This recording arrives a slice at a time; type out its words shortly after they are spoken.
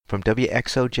From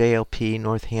WXOJLP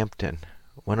Northampton,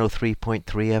 103.3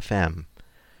 FM,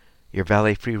 your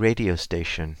Valley Free radio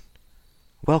station.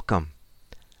 Welcome.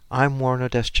 I'm Warren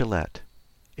Odess-Gillette,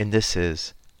 and this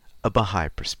is A Baha'i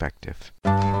Perspective.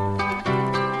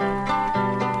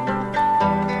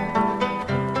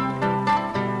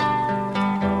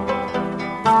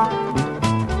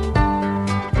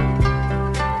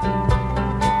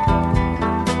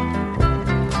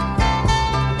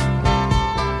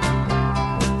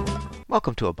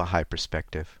 Welcome to A Baha'i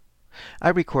Perspective. I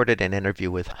recorded an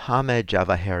interview with Hamed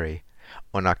Javaheri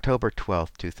on October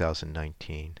 12,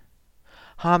 2019.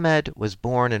 Hamed was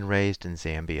born and raised in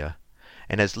Zambia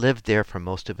and has lived there for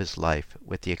most of his life,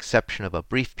 with the exception of a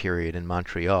brief period in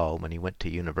Montreal when he went to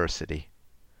university.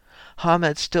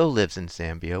 Hamed still lives in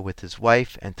Zambia with his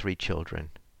wife and 3 children.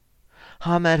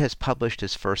 Hamed has published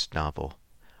his first novel,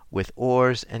 With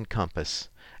Oars and Compass,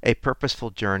 a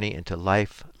purposeful journey into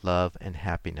life, love, and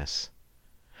happiness.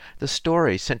 The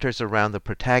story centers around the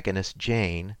protagonist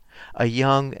Jane, a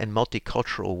young and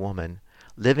multicultural woman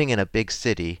living in a big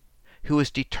city who is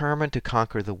determined to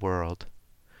conquer the world.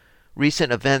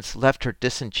 Recent events left her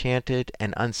disenchanted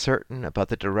and uncertain about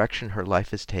the direction her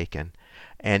life has taken,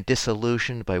 and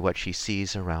disillusioned by what she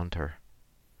sees around her.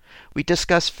 We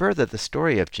discuss further the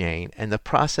story of Jane and the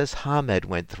process Hamed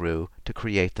went through to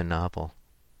create the novel.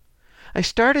 I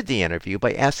started the interview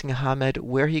by asking Hamed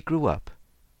where he grew up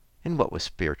and what was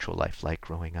spiritual life like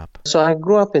growing up. So I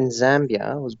grew up in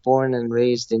Zambia. I was born and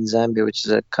raised in Zambia, which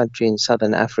is a country in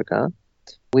southern Africa.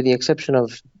 With the exception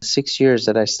of 6 years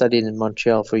that I studied in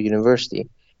Montreal for university,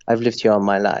 I've lived here all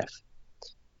my life.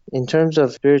 In terms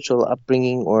of spiritual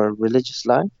upbringing or religious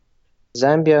life,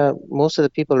 Zambia, most of the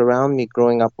people around me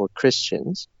growing up were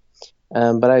Christians,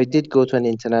 but I did go to an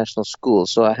international school,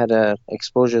 so I had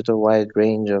exposure to a wide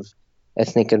range of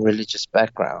ethnic and religious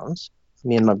backgrounds.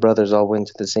 Me and my brothers all went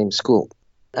to the same school.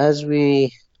 As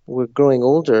we were growing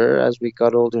older, as we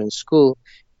got older in school,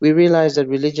 we realized that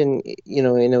religion,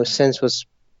 in a sense was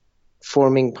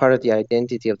forming part of the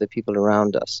identity of the people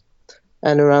around us.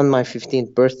 And around my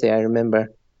 15th birthday, I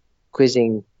remember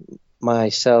quizzing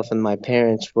myself and my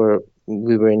parents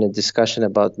we were in a discussion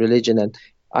about religion, and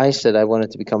I said I wanted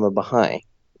to become a Bahá'í,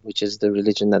 which is the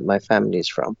religion that my family is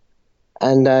from.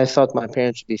 And I thought my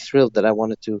parents would be thrilled that I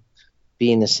wanted to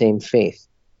be in the same faith.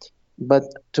 But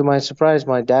to my surprise,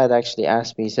 my dad actually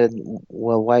asked me, he said,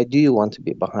 well, why do you want to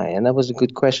be Baha'i? And that was a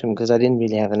good question because I didn't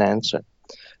really have an answer.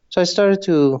 So I started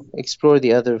to explore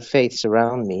the other faiths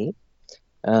around me.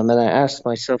 And I asked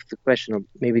myself the question, or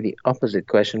maybe the opposite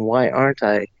question, why aren't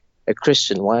I a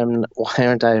Christian? Why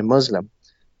aren't I a Muslim?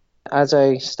 As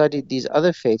I studied these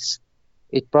other faiths,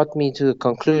 it brought me to the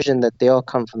conclusion that they all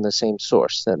come from the same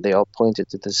source, that they all pointed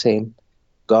to the same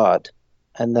God,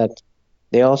 and that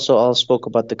they also all spoke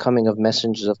about the coming of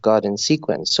messengers of God in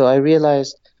sequence. So I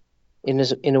realized, in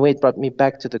a way, it brought me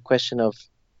back to the question of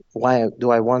why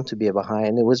do I want to be a Baha'i?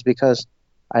 And it was because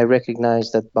I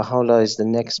recognized that Baha'u'llah is the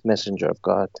next messenger of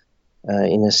God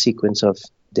in a sequence of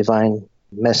divine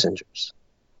messengers.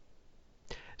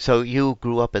 So you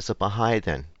grew up as a Baha'i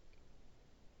then?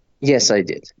 Yes, I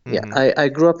did. Mm-hmm. Yeah, I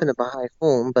grew up in a Baha'i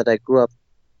home, but I grew up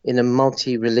in a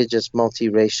multi-religious,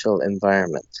 multi-racial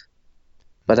environment.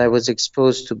 But I was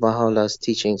exposed to Baha'u'llah's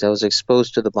teachings. I was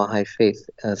exposed to the Baha'i faith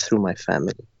through my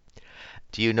family.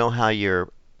 Do you know how your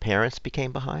parents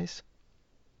became Baha'is?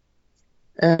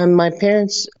 My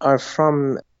parents are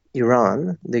from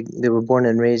Iran. They were born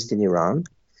and raised in Iran,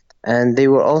 and they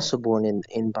were also born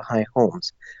in Baha'i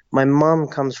homes. My mom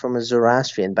comes from a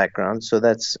Zoroastrian background, so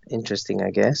that's interesting,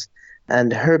 I guess.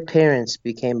 And her parents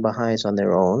became Baha'is on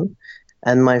their own.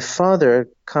 And my father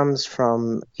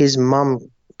his mom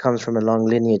comes from a long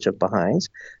lineage of Baha'is,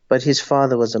 but his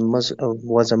father was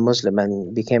a Muslim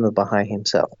and became a Baha'i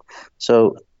himself.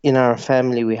 So in our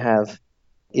family, we have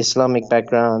Islamic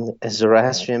background, a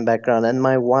Zoroastrian background, and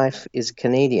my wife is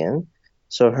Canadian,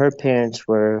 so her parents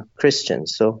were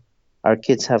Christians. So our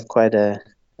kids have quite a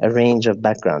range of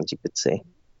backgrounds, you could say.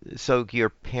 So your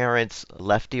parents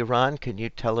left Iran. Can you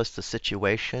tell us the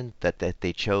situation that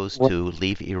they chose to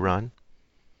leave Iran?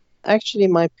 Actually,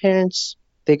 my parents,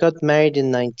 they got married in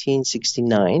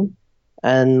 1969,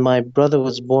 and my brother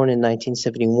was born in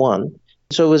 1971.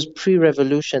 So it was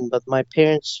pre-revolution, but my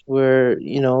parents were,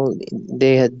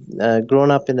 they had grown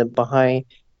up in a Baha'i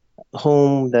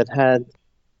home that had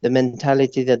the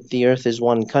mentality that the earth is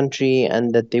one country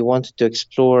and that they wanted to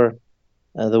explore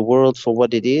the world for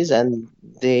what it is. And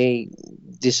they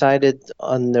decided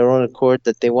on their own accord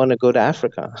that they want to go to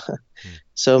Africa.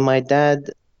 So my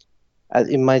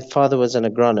father was an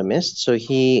agronomist, so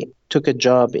he took a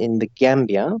job in the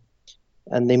Gambia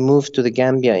and they moved to the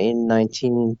Gambia in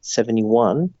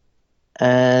 1971.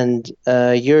 And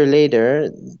a year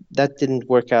later, that didn't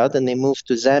work out, and they moved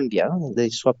to Zambia. They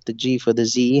swapped the G for the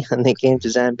Z, and they came to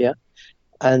Zambia.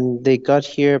 And they got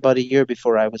here about a year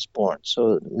before I was born.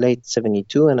 So late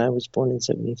 72, and I was born in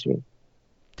 73.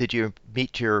 Did you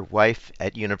meet your wife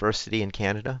at university in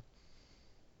Canada?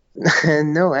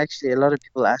 No, actually, a lot of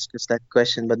people ask us that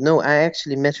question, but no, I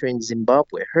actually met her in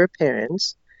Zimbabwe. Her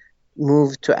parents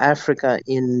moved to Africa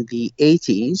in the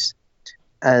 80s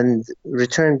and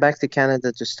returned back to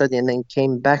Canada to study, and then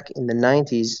came back in the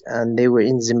 90s, and they were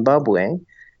in Zimbabwe.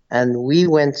 And we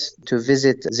went to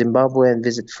visit Zimbabwe and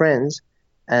visit friends,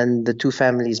 and the two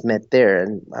families met there.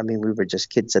 And I mean, we were just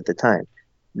kids at the time.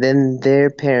 Then their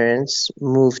parents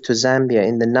moved to Zambia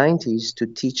in the 90s to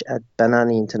teach at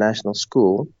Banani International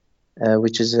School,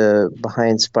 which is a Baha'i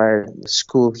inspired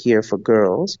school here for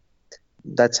girls.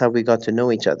 That's how we got to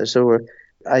know each other.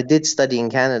 I did study in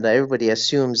Canada. Everybody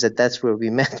assumes that that's where we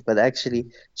met, but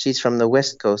actually, she's from the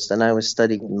West Coast and I was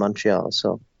studying in Montreal.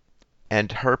 So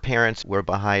And her parents were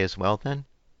Baha'i as well then?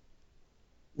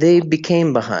 they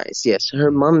became Baha'is. Yes, her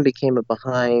Hmm, mom became a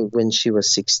Baha'i when she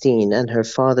was 16, and her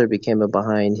father became a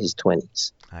Baha'i in his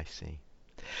 20s. I see.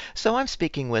 So I'm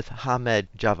speaking with Hamed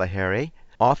Javaheri,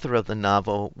 author of the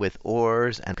novel With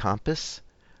Oars and Compass,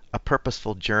 A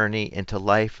Purposeful Journey into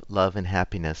Life, Love, and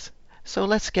Happiness. So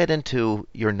let's get into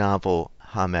your novel,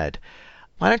 Hamed.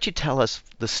 Why don't you tell us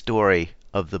the story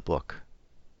of the book?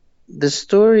 The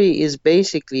story is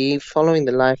basically following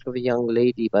the life of a young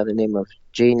lady by the name of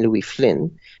Jane Louis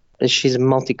Flynn. She's a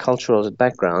multicultural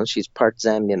background. She's part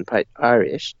Zambian, part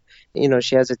Irish.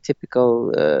 She has a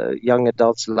typical young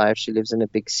adult's life. She lives in a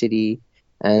big city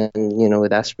and,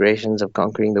 with aspirations of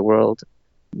conquering the world.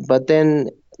 But then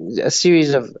a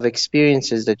series of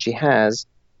experiences that she has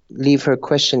leave her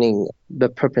questioning the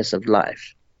purpose of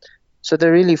life. So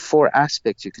there are really four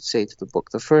aspects you could say to the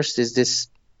book. The first is this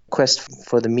quest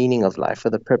for the meaning of life, for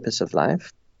the purpose of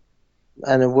life.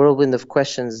 And a whirlwind of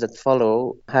questions that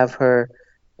follow have her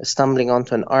stumbling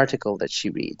onto an article that she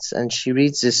reads. And she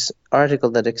reads this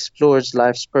article that explores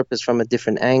life's purpose from a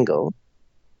different angle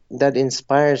that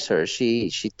inspires her.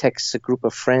 She texts a group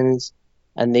of friends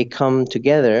and they come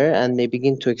together and they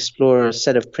begin to explore a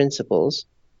set of principles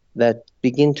that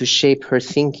begin to shape her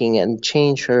thinking and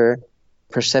change her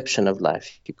perception of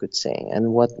life, you could say,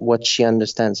 and what she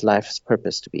understands life's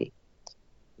purpose to be.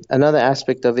 Another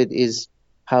aspect of it is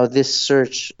how this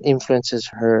search influences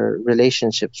her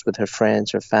relationships with her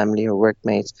friends, her family, her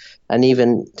workmates, and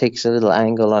even takes a little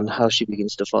angle on how she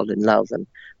begins to fall in love and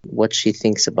what she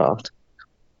thinks about.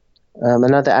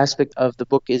 Another aspect of the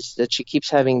book is that she keeps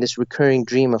having this recurring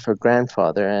dream of her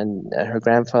grandfather, and her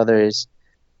grandfather is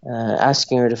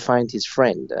asking her to find his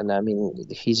friend. And I mean,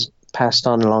 he's passed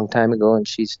on a long time ago, and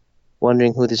she's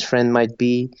wondering who this friend might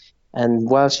be. And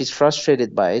while she's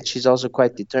frustrated by it, she's also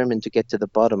quite determined to get to the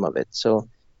bottom of it. So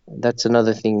that's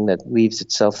another thing that weaves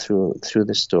itself through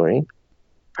the story.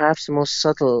 Perhaps the most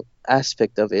subtle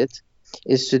aspect of it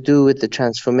is to do with the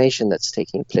transformation that's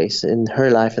taking place in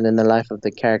her life and in the life of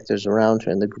the characters around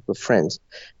her and the group of friends.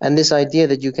 And this idea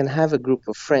that you can have a group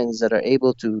of friends that are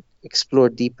able to explore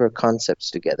deeper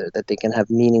concepts together, that they can have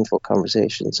meaningful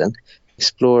conversations and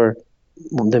explore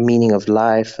the meaning of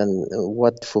life and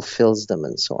what fulfills them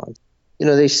and so on.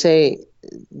 They say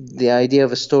the idea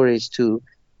of a story is to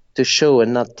show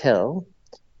and not tell.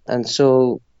 And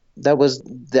so that was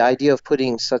the idea of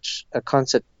putting such a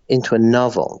concept into a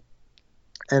novel.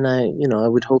 And I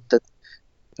would hope that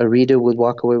a reader would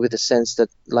walk away with a sense that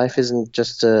life isn't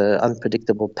just an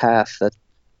unpredictable path, that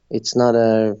it's not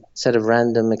a set of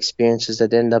random experiences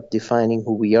that end up defining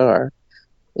who we are.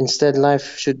 Instead,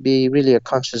 life should be really a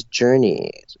conscious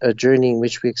journey, a journey in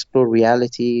which we explore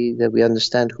reality, that we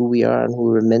understand who we are and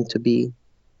who we're meant to be.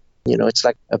 It's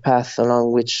like a path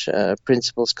along which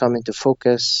principles come into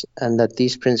focus, and that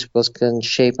these principles can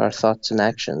shape our thoughts and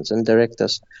actions and direct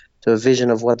us to a vision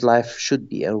of what life should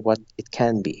be or what it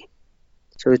can be.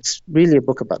 So it's really a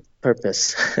book about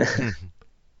purpose.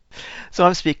 So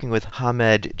I'm speaking with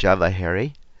Hamed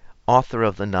Javaheri, author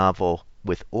of the novel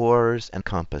With Oars and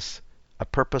Compass, A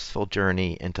Purposeful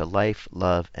Journey into Life,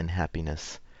 Love, and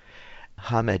Happiness.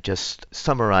 Hamed just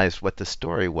summarized what the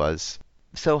story was.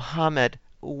 So, Hamed,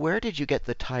 where did you get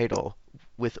the title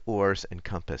With Oars and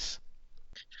Compass?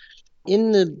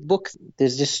 In the book,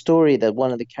 there's this story that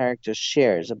one of the characters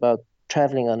shares about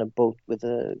traveling on a boat with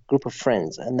a group of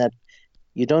friends, and that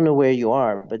you don't know where you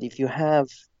are, but if you have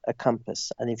a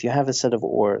compass and if you have a set of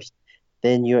oars,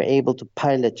 then you're able to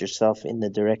pilot yourself in the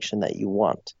direction that you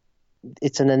want.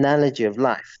 It's an analogy of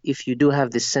life. If you do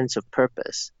have this sense of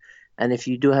purpose and if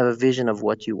you do have a vision of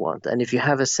what you want, and if you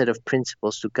have a set of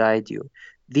principles to guide you,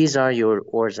 these are your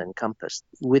oars and compass.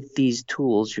 With these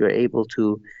tools, you're able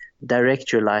to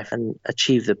direct your life and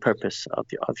achieve the purpose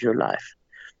of your life.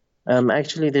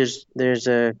 Actually, there's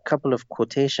a couple of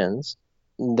quotations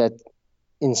that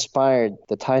inspired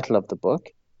the title of the book,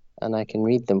 and I can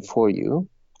read them for you.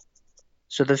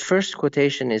 So the first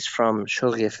quotation is from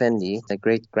Shoghi Effendi, the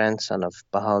great-grandson of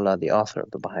Baha'u'llah, the author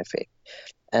of the Baha'i Faith.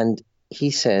 And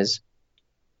he says,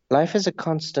 "Life is a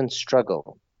constant struggle,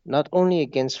 not only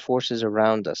against forces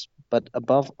around us, but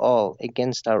above all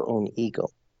against our own ego.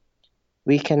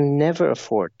 We can never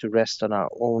afford to rest on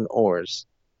our own oars,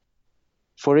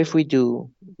 for if we do,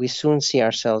 we soon see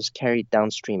ourselves carried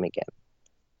downstream again."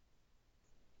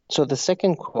 So the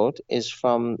second quote is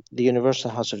from the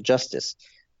Universal House of Justice.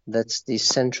 That's the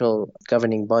central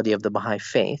governing body of the Baha'i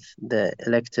Faith, the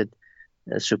elected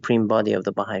supreme body of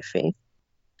the Baha'i Faith.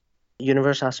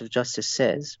 Universal House of Justice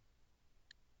says,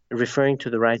 referring to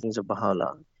the writings of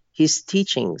Baha'u'llah, "His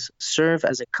teachings serve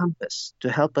as a compass to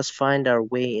help us find our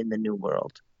way in the new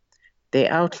world. They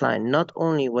outline not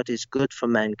only what is good for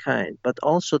mankind, but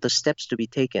also the steps to be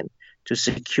taken to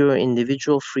secure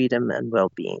individual freedom and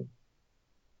well-being."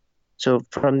 So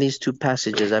from these two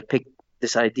passages, I picked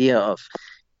this idea of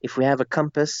if we have a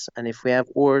compass and if we have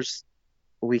oars,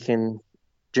 we can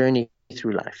journey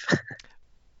through life.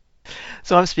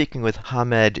 So I'm speaking with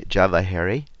Hamed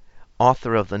Javaheri,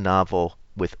 author of the novel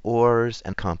With Oars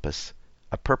and Compass,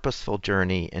 A Purposeful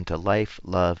Journey into Life,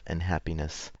 Love, and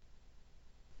Happiness.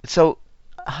 So,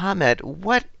 Hamed,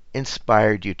 what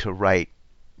inspired you to write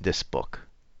this book?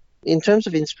 In terms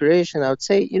of inspiration, I would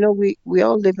say, we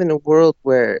all live in a world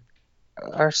where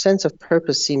our sense of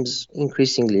purpose seems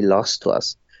increasingly lost to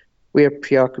us. We are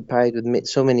preoccupied with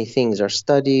so many things, our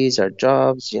studies, our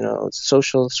jobs,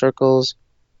 social circles.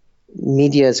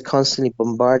 Media is constantly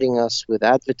bombarding us with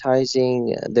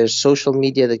advertising. There's social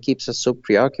media that keeps us so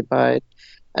preoccupied.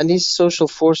 And these social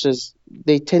forces,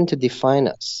 they tend to define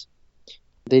us.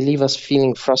 They leave us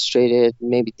feeling frustrated,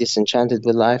 maybe disenchanted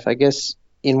with life. I guess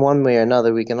in one way or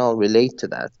another, we can all relate to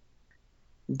that.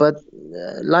 But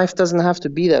life doesn't have to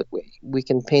be that way. We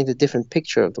can paint a different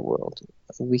picture of the world.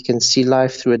 We can see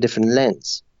life through a different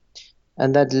lens.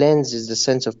 And that lens is the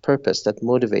sense of purpose that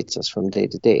motivates us from day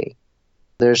to day.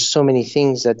 There's so many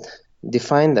things that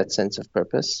define that sense of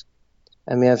purpose.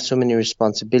 And we have so many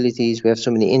responsibilities, we have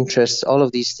so many interests. All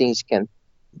of these things can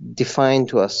define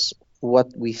to us what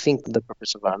we think the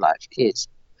purpose of our life is.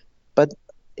 But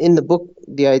in the book,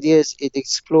 the idea is it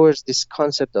explores this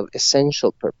concept of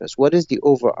essential purpose. What is the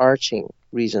overarching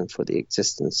reason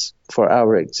for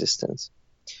our existence?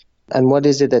 And what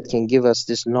is it that can give us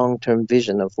this long-term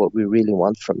vision of what we really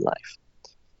want from life?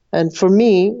 And for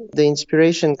me, the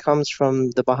inspiration comes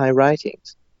from the Baha'i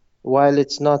writings. While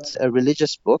it's not a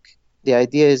religious book, the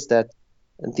idea is that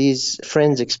these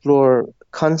friends explore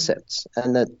concepts,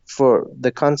 and that for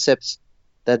the concepts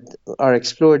that are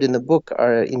explored in the book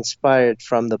are inspired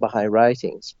from the Baha'i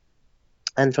writings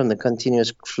and from the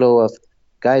continuous flow of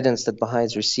guidance that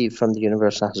Baha'is receive from the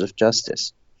Universal House of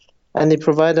Justice. And they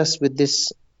provide us with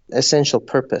this essential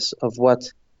purpose of what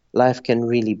life can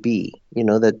really be,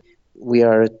 that we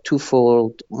are a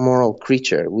twofold moral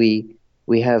creature. We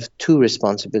have two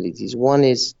responsibilities. One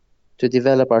is to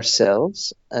develop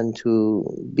ourselves and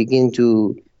to begin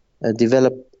to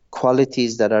develop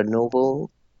qualities that are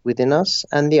noble within us,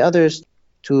 and the other is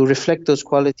to reflect those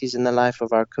qualities in the life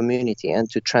of our community and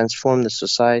to transform the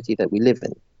society that we live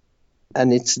in.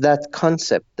 And it's that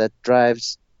concept that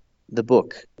drives the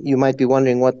book. You might be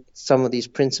wondering what some of these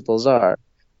principles are.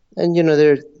 And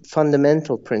they're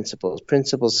fundamental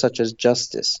principles such as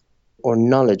justice or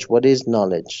knowledge. What is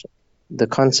knowledge? The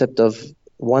concept of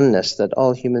oneness, that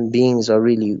all human beings are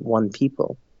really one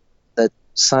people, that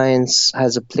science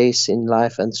has a place in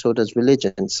life and so does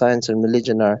religion. Science and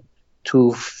religion are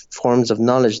two forms of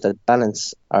knowledge that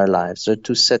balance our lives. They're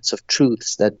two sets of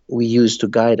truths that we use to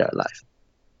guide our life.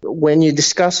 When you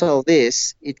discuss all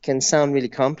this, it can sound really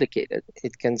complicated.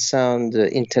 It can sound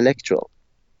intellectual.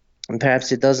 And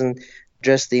perhaps it doesn't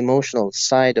address the emotional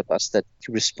side of us that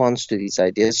responds to these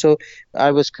ideas. So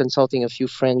I was consulting a few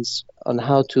friends on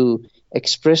how to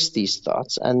express these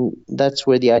thoughts, and that's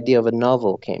where the idea of a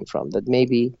novel came from, that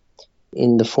maybe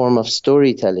in the form of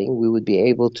storytelling, we would be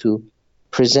able to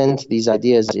present these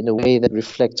ideas in a way that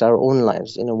reflects our own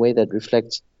lives, in a way that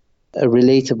reflects a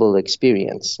relatable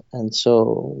experience. And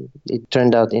so it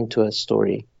turned out into a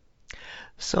story.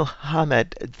 So,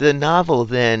 Hamed, the novel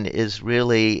then is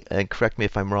really, and correct me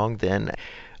if I'm wrong then,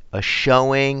 a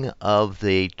showing of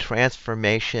the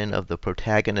transformation of the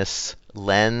protagonist's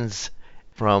lens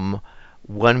from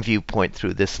one viewpoint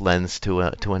through this lens to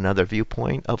another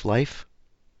viewpoint of life?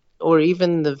 Or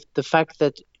even the fact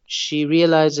that she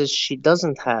realizes she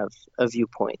doesn't have a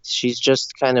viewpoint. She's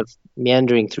just kind of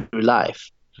meandering through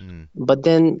life. Mm. But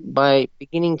then by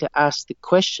beginning to ask the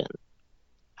question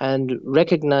and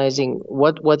recognizing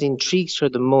what intrigues her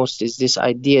the most is this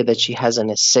idea that she has an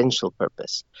essential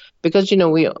purpose. Because,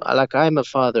 we like I'm a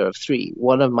father of three.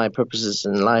 One of my purposes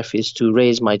in life is to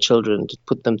raise my children, to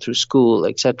put them through school,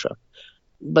 etc.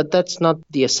 But that's not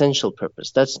the essential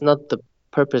purpose. That's not the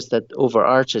purpose that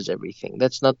overarches everything.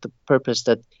 That's not the purpose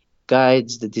that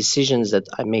guides the decisions that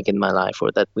I make in my life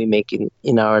or that we make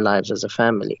in our lives as a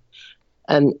family.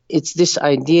 And it's this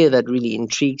idea that really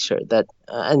intrigues her.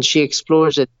 And she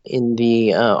explores it in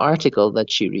the article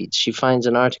that she reads. She finds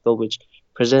an article which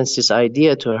presents this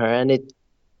idea to her, and it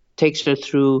takes her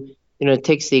through. It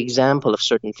takes the example of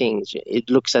certain things.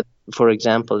 For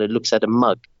example, it looks at a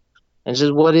mug and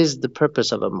says, what is the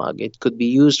purpose of a mug? It could be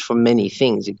used for many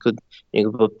things. You could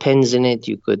put pens in it.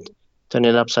 You could turn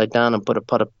it upside down and put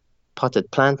a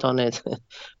potted plant on it.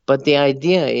 But the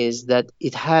idea is that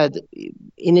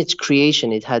in its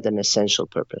creation, it had an essential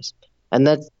purpose. And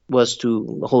that was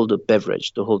to hold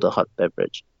a hot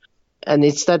beverage. And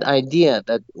it's that idea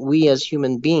that we as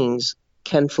human beings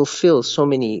can fulfill so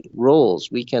many roles.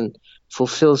 We can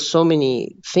fulfill so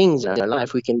many things in our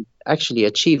life. We can actually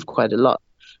achieve quite a lot.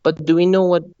 But do we know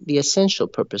what the essential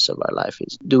purpose of our life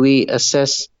is? Do we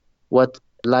assess what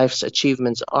life's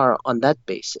achievements are on that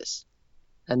basis?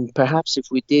 And perhaps if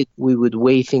we did, we would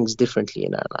weigh things differently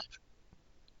in our life.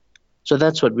 So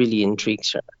that's what really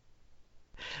intrigues her.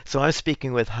 So I'm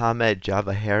speaking with Hamed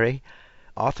Javaheri,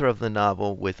 author of the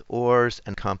novel With Oars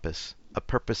and Compass, A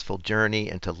Purposeful Journey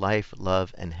into Life,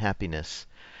 Love, and Happiness.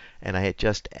 And I had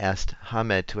just asked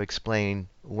Hamed to explain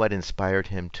what inspired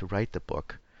him to write the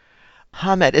book.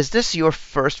 Hamed, is this your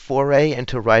first foray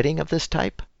into writing of this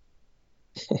type?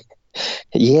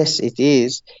 Yes, it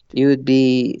is. You would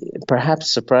be perhaps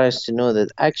surprised to know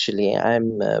that actually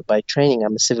by training,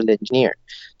 I'm a civil engineer.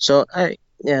 So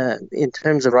in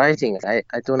terms of writing, I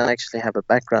don't actually have a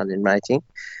background in writing.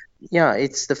 Yeah,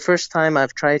 it's the first time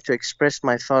I've tried to express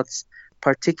my thoughts,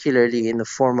 particularly in the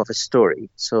form of a story.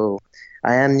 So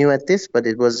I am new at this, but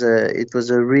it was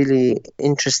a really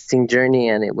interesting journey,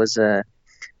 and it was a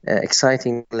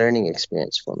exciting learning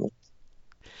experience for me.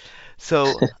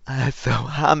 So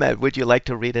Hamed, would you like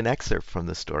to read an excerpt from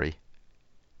the story?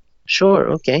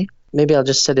 Sure, okay. Maybe I'll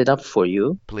just set it up for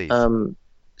you. Please.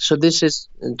 So this is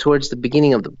towards the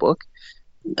beginning of the book.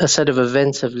 A set of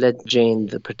events have led Jane,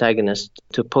 the protagonist,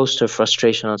 to post her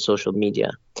frustration on social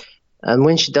media. And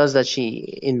when she does that,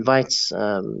 she invites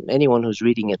anyone who's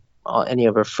reading it, any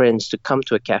of her friends, to come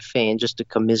to a cafe and just to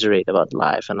commiserate about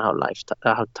life and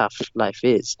how tough life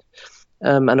is.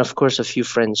 And of course, a few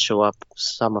friends show up.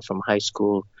 Some are from high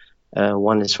school.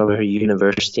 One is from her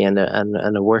university, and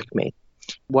a workmate.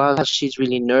 While she's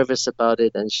really nervous about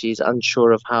it and she's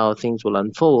unsure of how things will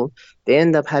unfold, they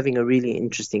end up having a really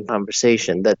interesting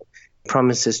conversation that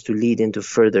promises to lead into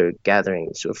further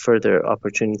gatherings or further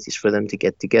opportunities for them to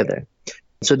get together.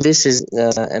 So this is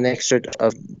an excerpt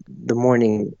of the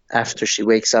morning after she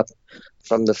wakes up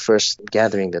from the first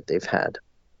gathering that they've had.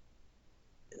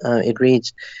 It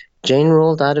reads, Jane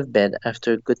rolled out of bed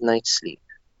after a good night's sleep,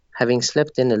 having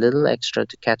slept in a little extra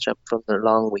to catch up from the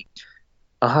long week.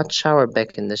 A hot shower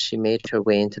beckoned as she made her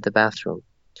way into the bathroom.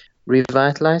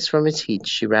 Revitalized from its heat,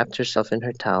 she wrapped herself in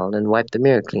her towel and wiped the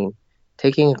mirror clean,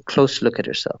 taking a close look at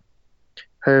herself.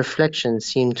 Her reflection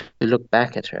seemed to look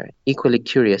back at her, equally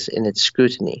curious in its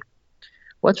scrutiny.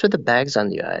 What's with the bags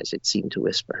under your eyes? It seemed to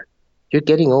whisper. You're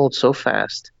getting old so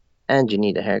fast, and you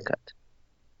need a haircut.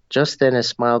 Just then a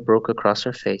smile broke across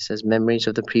her face as memories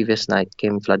of the previous night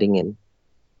came flooding in.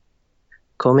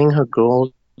 Combing her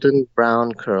golden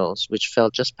brown curls, which fell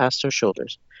just past her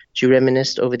shoulders, she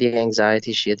reminisced over the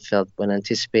anxiety she had felt when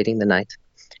anticipating the night,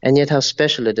 and yet how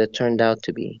special it had turned out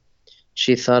to be.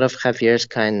 She thought of Javier's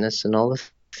kindness and all the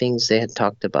things they had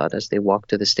talked about as they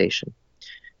walked to the station.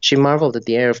 She marveled at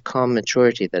the air of calm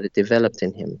maturity that had developed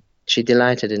in him. She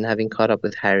delighted in having caught up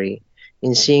with Harry,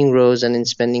 in seeing Rose, and in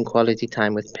spending quality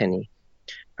time with Penny.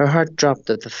 Her heart dropped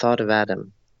at the thought of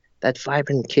Adam. That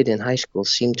vibrant kid in high school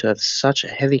seemed to have such a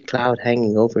heavy cloud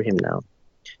hanging over him now.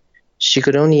 She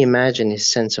could only imagine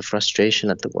his sense of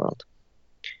frustration at the world.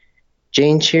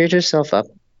 Jane cheered herself up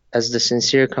as the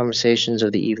sincere conversations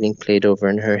of the evening played over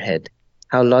in her head.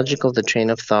 How logical the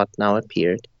train of thought now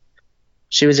appeared.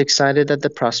 She was excited at the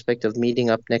prospect of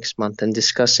meeting up next month and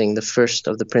discussing the first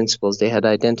of the principles they had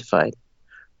identified.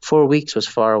 4 weeks was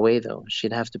far away, though.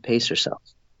 She'd have to pace herself.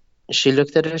 She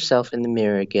looked at herself in the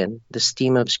mirror again, the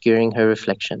steam obscuring her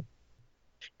reflection.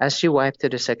 As she wiped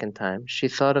it a second time, she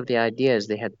thought of the ideas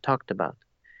they had talked about.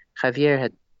 Javier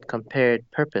had compared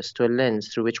purpose to a lens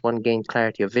through which one gained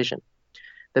clarity of vision.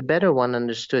 The better one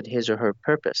understood his or her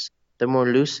purpose, the more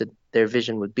lucid their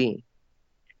vision would be.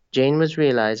 Jane was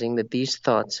realizing that these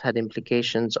thoughts had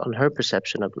implications on her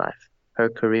perception of life, her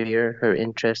career, her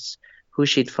interests, who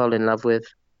she'd fall in love with.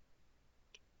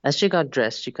 As she got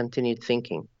dressed, she continued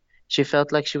thinking. She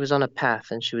felt like she was on a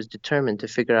path and she was determined to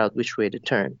figure out which way to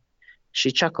turn.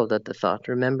 She chuckled at the thought,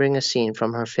 remembering a scene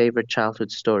from her favorite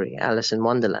childhood story, Alice in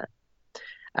Wonderland.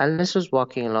 Alice was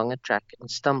walking along a track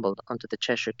and stumbled onto the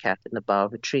Cheshire Cat in the bough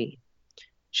of a tree.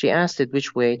 She asked it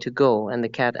which way to go, and the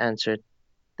cat answered,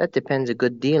 "That depends a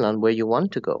good deal on where you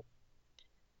want to go."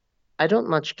 "I don't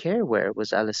much care where,"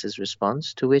 was Alice's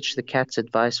response, to which the cat's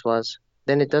advice was,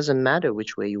 "Then it doesn't matter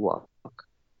which way you walk."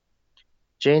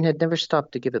 Jane had never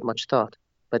stopped to give it much thought,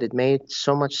 but it made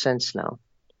so much sense now.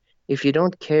 If you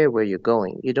don't care where you're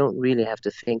going, you don't really have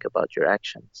to think about your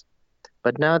actions.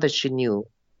 But now that she knew,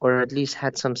 or at least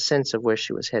had some sense of where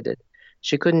she was headed,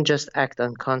 she couldn't just act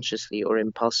unconsciously or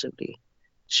impulsively.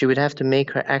 She would have to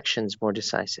make her actions more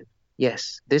decisive.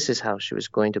 Yes, this is how she was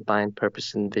going to bind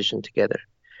purpose and vision together.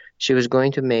 She was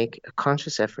going to make a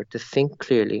conscious effort to think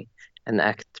clearly and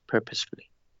act purposefully.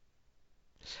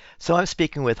 So I'm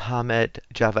speaking with Hamed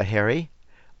Javaheri,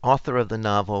 author of the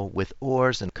novel With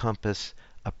Oars and Compass,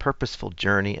 A Purposeful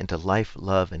Journey into Life,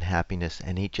 Love, and Happiness,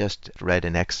 and he just read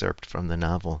an excerpt from the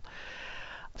novel.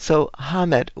 So,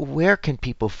 Hamed, where can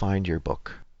people find your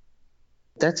book?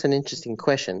 That's an interesting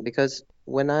question because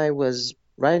when I was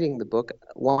writing the book,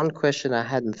 one question I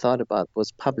hadn't thought about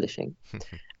was publishing.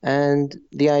 And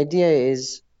the idea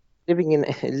is living in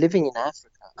Africa.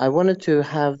 I wanted to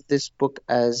have this book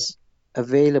as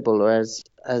available or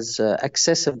as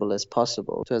accessible as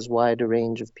possible to as wide a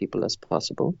range of people as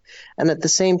possible. And at the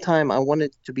same time, I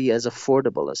wanted it to be as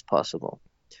affordable as possible.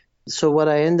 So what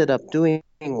I ended up doing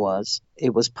was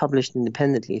it was published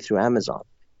independently through Amazon.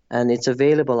 And it's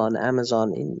available on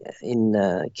Amazon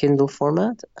in Kindle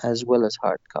format as well as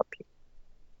hard copy.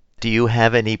 Do you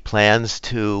have any plans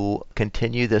to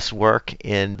continue this work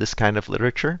in this kind of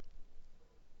literature?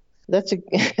 That's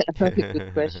another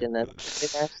good question. I've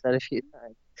been asked that a few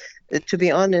times. To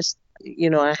be honest,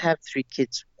 I have three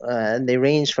kids, and they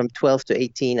range from 12 to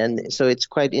 18, and so it's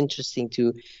quite interesting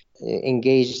to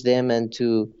engage them and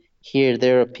to hear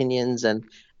their opinions. And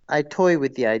I toy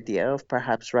with the idea of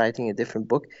perhaps writing a different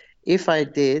book. If I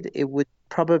did, it would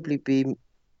probably be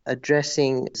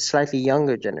addressing slightly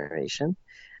younger generation.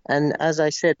 And as I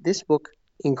said, this book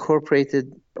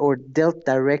incorporated or dealt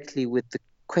directly with the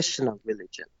question of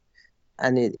religion.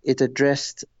 And it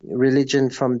addressed religion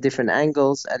from different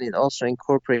angles, and it also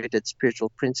incorporated spiritual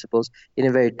principles in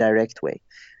a very direct way.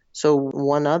 So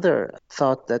one other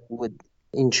thought that would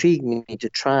intrigue me to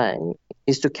try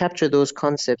is to capture those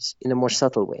concepts in a more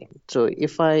subtle way. So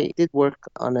if I did work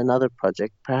on another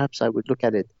project, perhaps I would look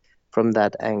at it from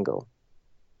that angle.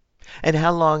 And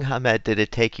how long, Hamed, did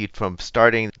it take you from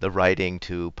starting the writing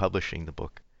to publishing the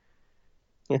book?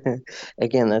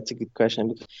 Again, that's a good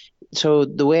question. So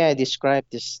the way I describe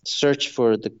this search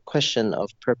for the question of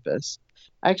purpose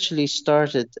actually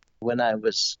started when I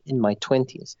was in my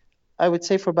 20s. I would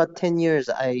say for about 10 years,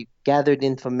 I gathered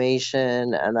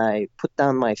information and I put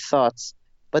down my thoughts,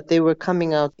 but they were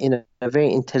coming out in a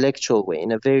very intellectual way,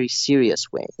 in a very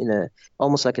serious way,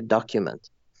 almost like a document.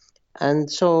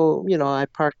 And so, I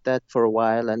parked that for a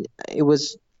while, and it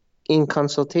was in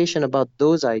consultation about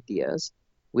those ideas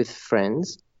with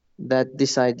friends that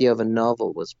this idea of a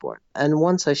novel was born. And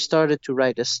once I started to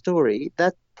write a story,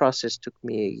 that process took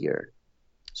me a year.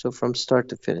 So from start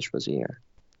to finish was a year.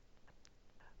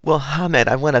 Well, Hamed,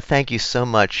 I want to thank you so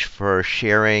much for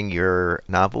sharing your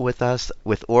novel with us,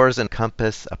 With Oars and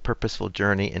Compass, A Purposeful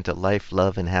Journey into Life,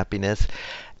 Love, and Happiness.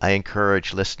 I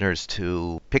encourage listeners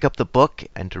to pick up the book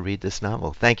and to read this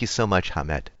novel. Thank you so much,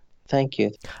 Hamed. Thank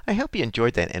you. I hope you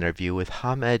enjoyed that interview with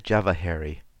Hamed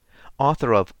Javaheri,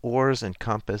 author of Oars and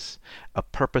Compass, A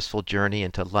Purposeful Journey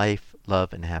into Life,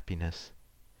 Love, and Happiness.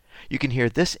 You can hear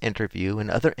this interview and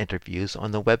other interviews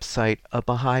on the website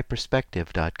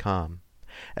abahaiperspective.com,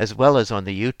 as well as on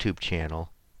the YouTube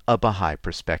channel, A Baha'i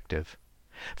Perspective.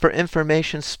 For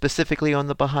information specifically on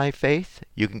the Baha'i Faith,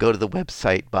 you can go to the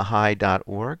website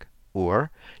baha'i.org,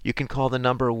 or you can call the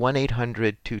number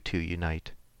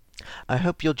 1-800-22-UNITE. I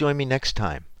hope you'll join me next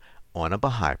time on A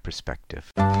Baha'i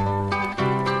Perspective.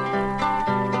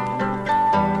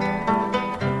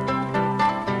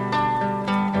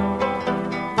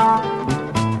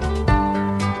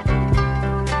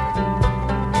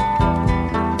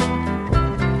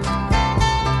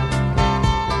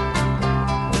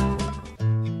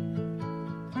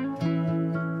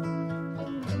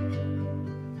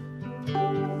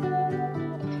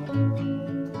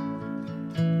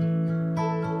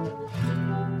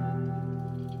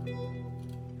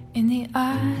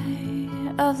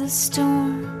 eye of the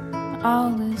storm,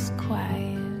 all is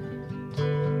quiet.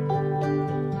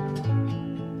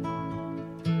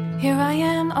 Here I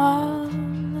am all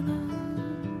alone.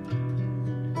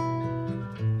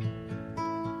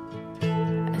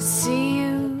 I see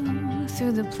you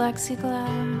through the plexiglass,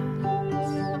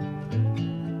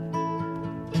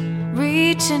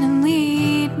 reach in and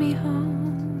lead me home.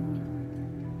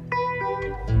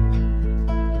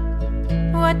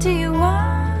 What do you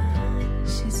want?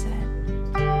 She said.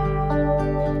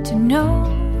 To know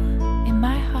in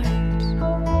my heart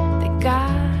that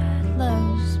God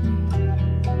loves me.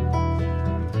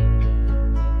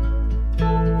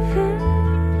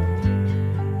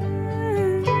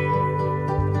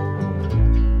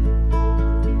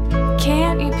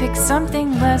 Can't you pick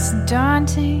something less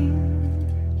daunting?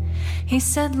 He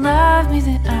said, love me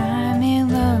that I may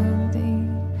love thee.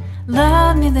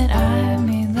 Love me that I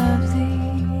may love thee.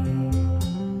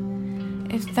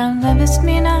 If thou lovest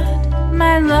me not,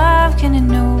 my love can in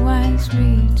no wise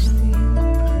reach thee.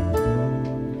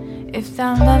 If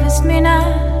thou lovest me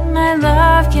not, my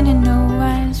love can in no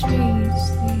wise reach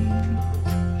thee.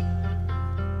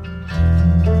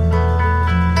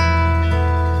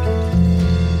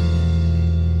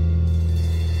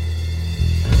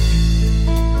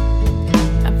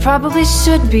 I probably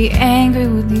should be angry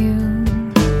with you.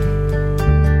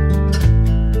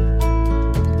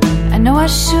 I know I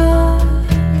should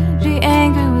be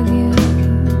angry with you.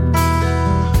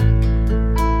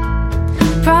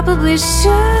 Probably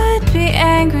should be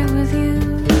angry with you.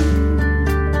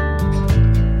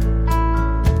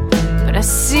 But I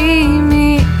see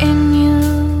me in you.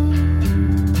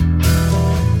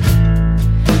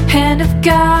 Hand of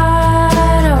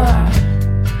God or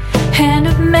hand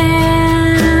of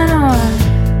man or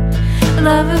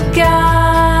love of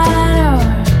God or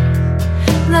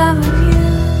love of you.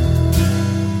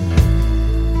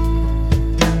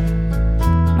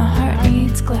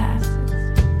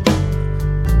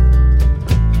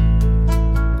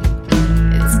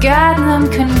 Gotten them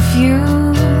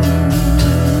confused.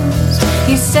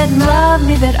 He said, love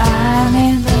me that I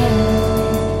may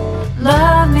love thee.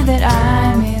 Love me that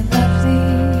I may love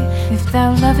thee. If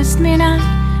thou lovest me not,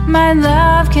 my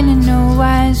love can in no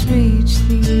wise reach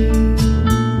thee.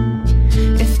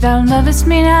 If thou lovest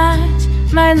me not,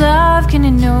 my love can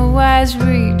in no wise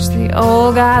reach thee.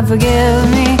 Oh God, forgive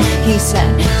me. He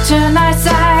said, turn thy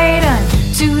sight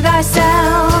unto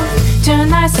thyself. Turn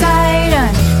thy sight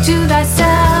unto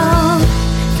thyself,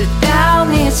 that thou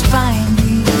mayest find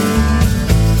thee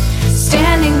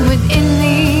standing within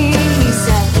thee. He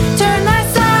said, turn thy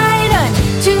sight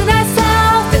unto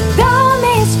thyself, that thou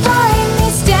mayest find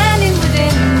thee standing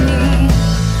within thee,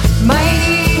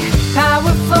 mighty,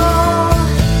 powerful,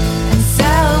 and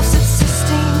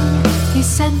self-subsisting. He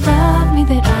said, love me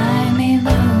that I may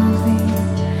love thee.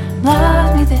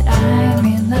 Love me that I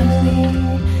may love thee.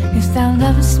 If thou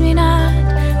lovest me not,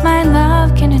 my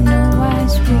love can in no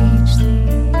wise reach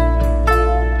thee.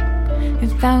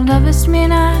 If thou lovest me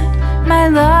not, my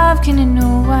love can in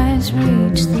no wise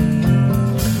reach thee.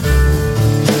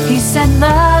 He said,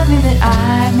 love me that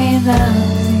I may love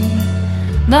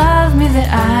thee. Love me that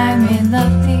I may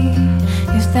love thee.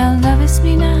 If thou lovest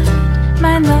me not,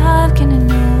 my love can in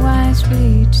no wise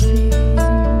reach thee.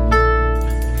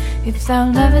 If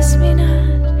thou lovest me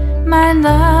not, my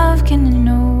love can in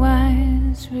no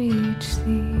wise reach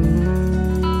thee.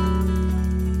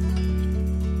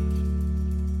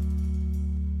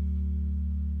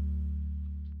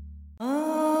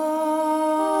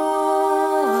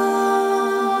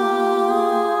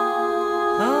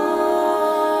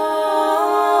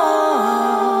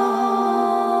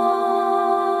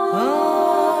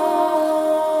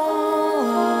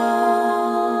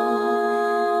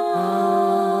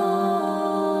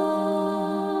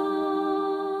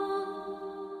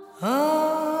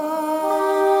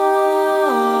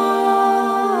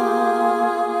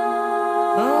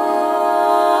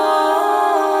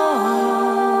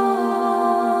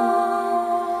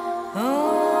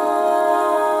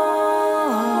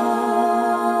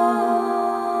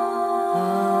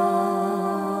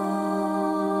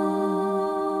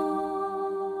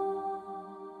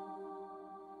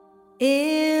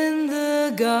 In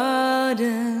the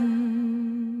garden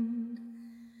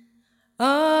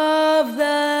of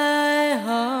thy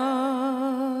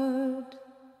heart,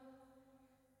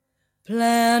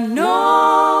 plant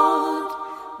not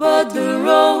but the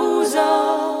rose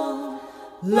of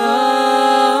love,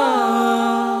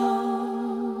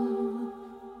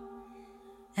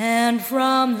 and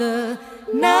from the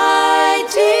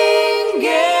nightingale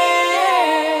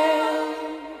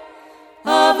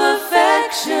of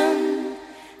affection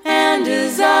and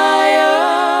desire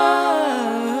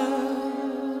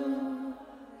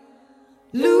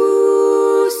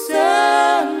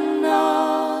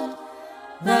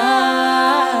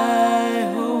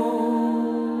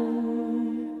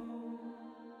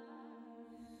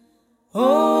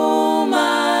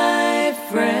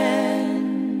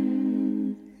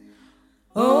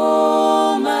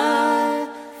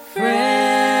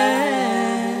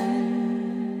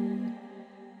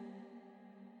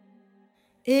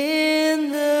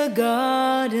in the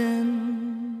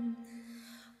garden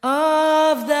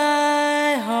of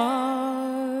thy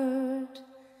heart.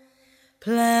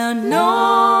 Plant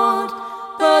not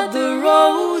but the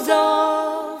rose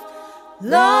of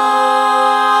love,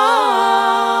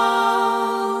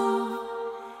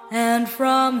 and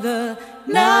from the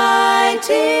nightingale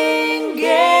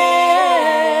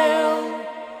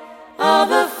of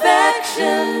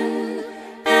affection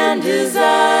and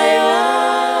desire,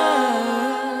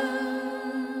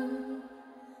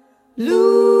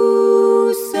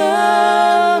 loosen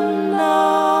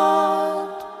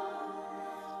not,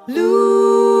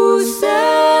 loosen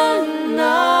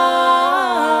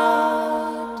not,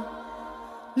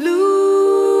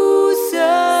 loosen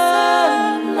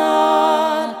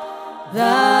not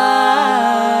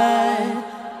thy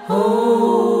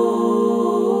hold.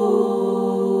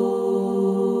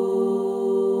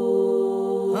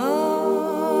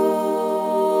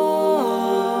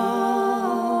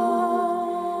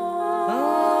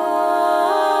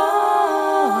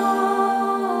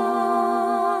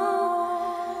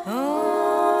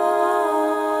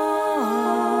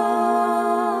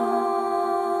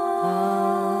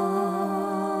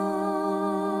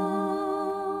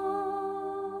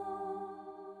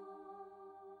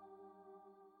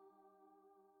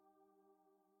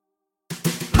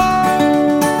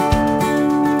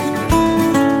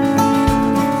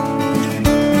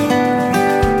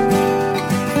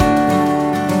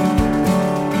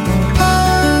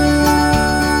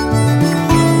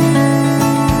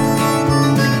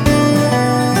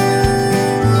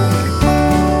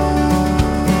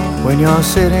 When you're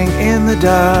sitting in the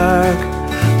dark,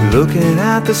 looking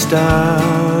at the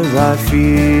stars, I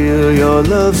feel your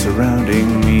love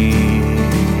surrounding me.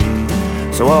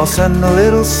 So I'll send a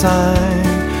little sign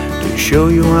to show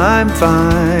you I'm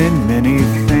fine. Many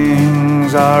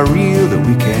things are real that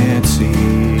we can't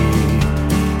see.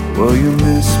 Will you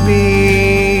miss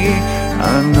me?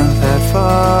 I'm not that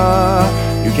far.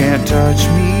 You can't touch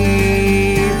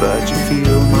me, but you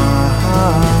feel my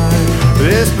heart.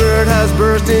 This bird has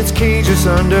burst its cage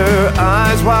asunder,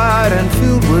 eyes wide and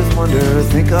filled with wonder.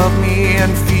 Think of me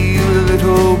and feel a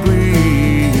little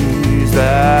breeze.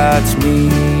 That's me,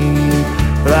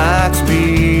 that's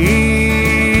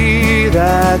me,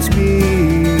 that's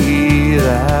me,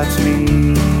 that's me.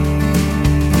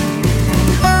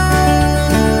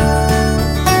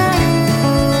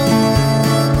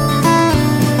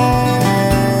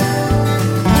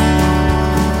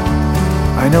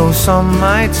 I know some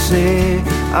might say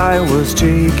I was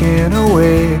taken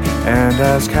away and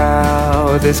ask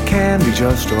how this can be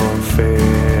just or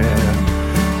fair.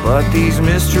 But these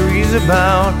mysteries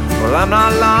abound. Well, I'm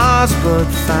not lost but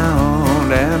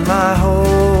found, and my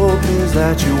hope is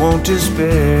that you won't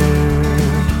despair.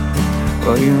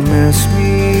 Well, you miss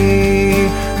me,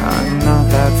 I'm not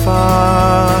that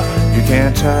far. You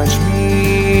can't touch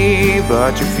me,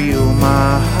 but you feel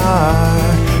my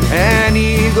heart. An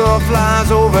eagle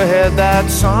flies overhead, that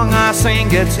song I sing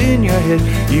gets in your head.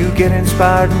 You get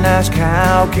inspired and ask,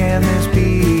 how can this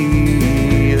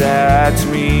be? That's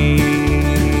me,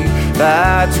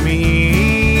 that's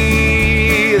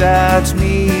me, that's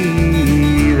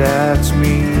me, that's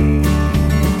me.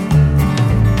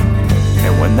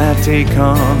 And when that day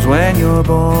comes, when you're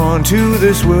born to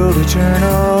this world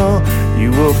eternal,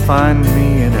 you will find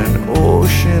me in an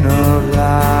ocean of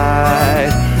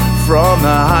light. From the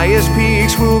highest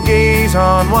peaks we'll gaze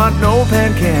on what no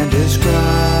pen can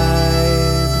describe.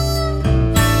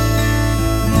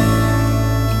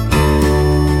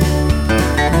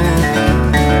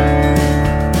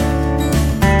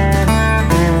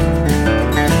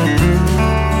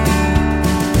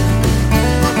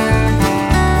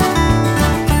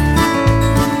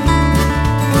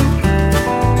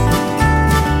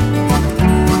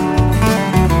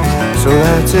 So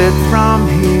that's it from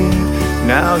here.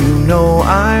 Now you know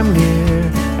I'm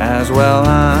near, as well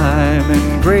I'm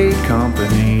in great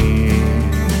company.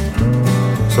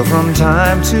 So from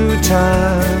time to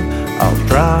time, I'll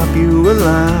drop you a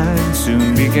line.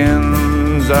 Soon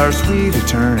begins our sweet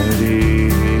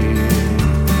eternity.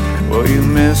 Will you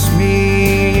miss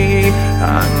me?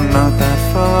 I'm not that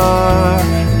far.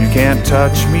 You can't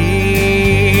touch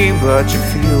me, but you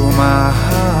feel my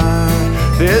heart.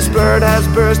 This bird has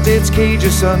burst its cage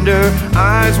asunder,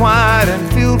 eyes wide and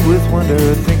filled with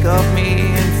wonder. Think of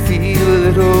me and feel a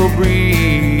little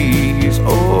breeze.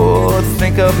 Oh,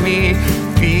 think of me,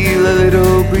 feel a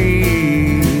little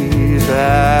breeze.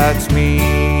 That's me,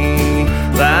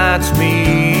 that's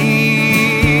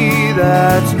me,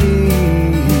 that's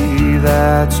me,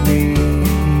 that's me,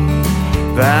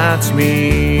 that's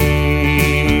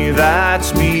me,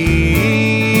 that's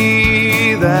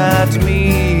me,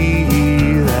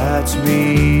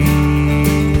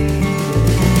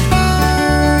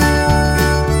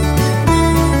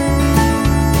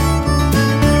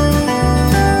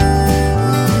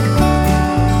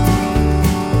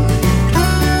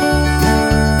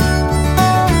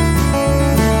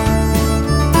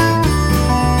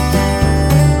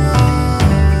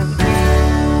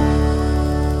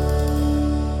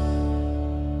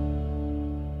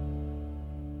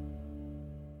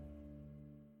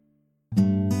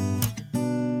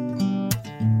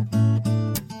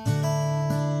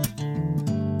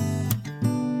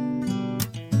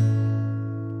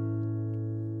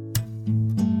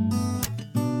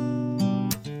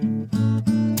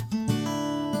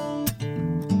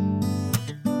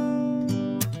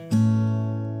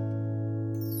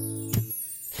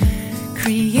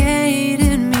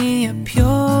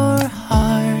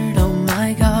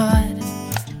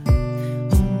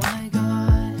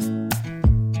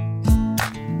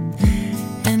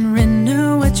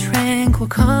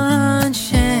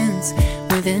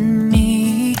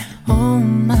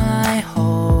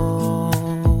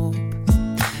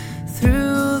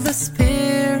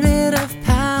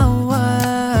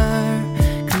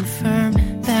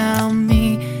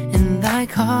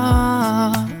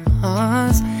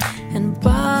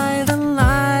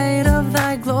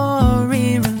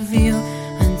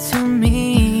 to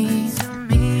me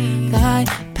thy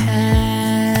path.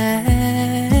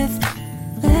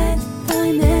 Let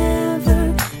thine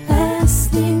everlasting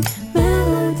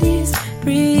melodies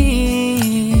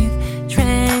breathe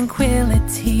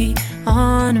tranquility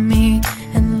on me,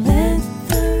 and let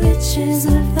the riches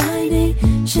of thine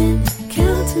ancient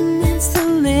countenance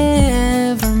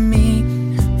deliver me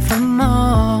from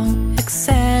all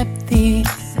except thee.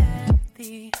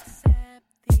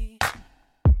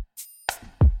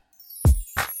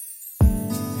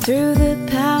 Through the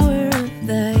power of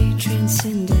thy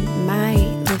transcendent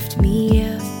might, lift me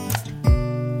up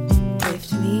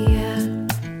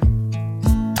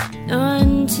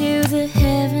unto the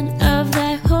heaven of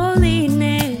thy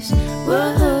holiness.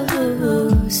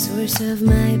 Whoa, source of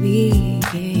my being,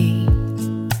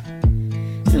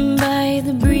 and by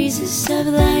the breezes of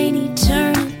thine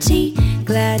eternity,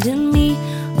 gladden me.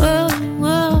 Whoa,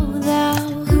 thou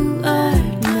who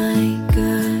art my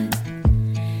God,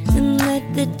 and let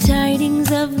the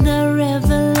tidings of the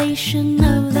revelation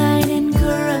of thine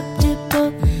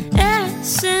incorruptible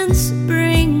essence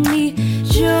bring me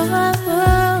joy.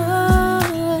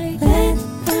 Let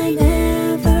thine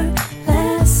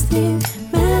everlasting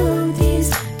melodies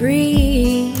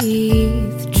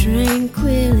breathe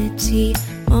tranquility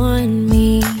on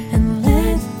me, and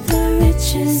let the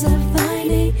riches of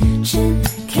thine ancient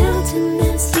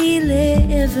countenance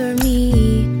deliver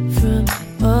me from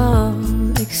all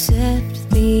except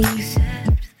thee.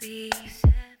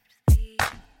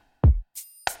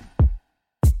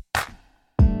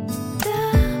 The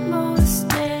most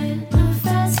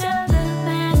manifest of the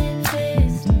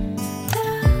manifest, the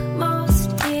most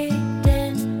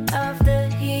hidden of the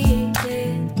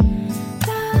hidden,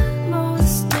 the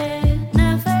most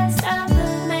manifest of the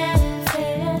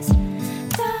manifest,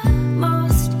 the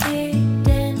most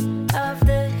hidden of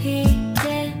the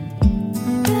hidden,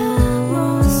 the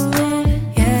most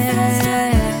manifest of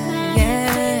the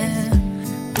manifest,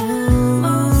 the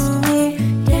most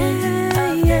hidden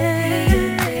of the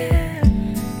hidden,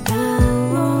 the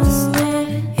most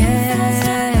manifest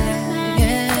of the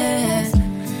manifest,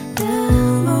 the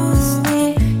most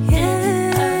hidden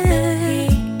of the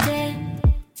hidden.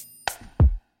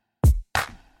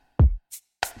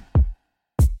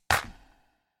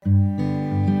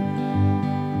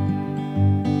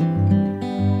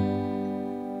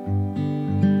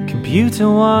 Computer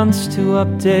wants to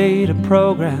update a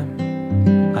program.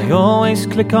 I always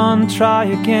click on try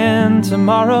again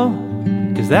tomorrow,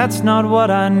 'cause that's not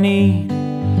what I need.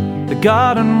 The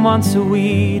garden wants a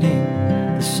weeding,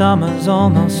 the summer's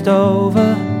almost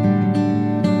over.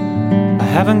 I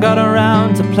haven't got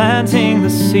around to planting the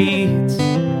seeds.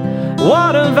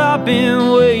 What have I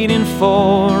been waiting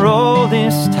for all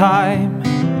this time?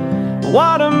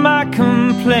 What am I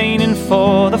complaining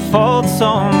for? The fault's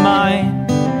all mine.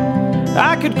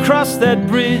 I could cross that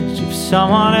bridge if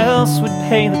someone else would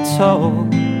pay the toll.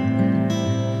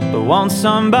 But won't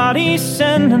somebody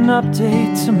send an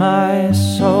update to my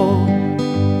soul?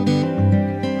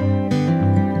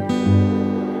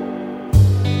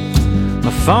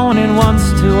 My phone, it wants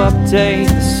to update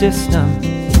the system,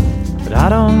 but I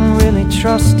don't really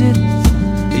trust it.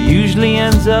 It usually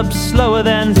ends up slower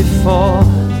than before.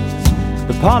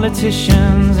 The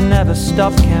politicians never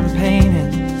stop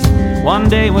campaigning. One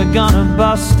day we're gonna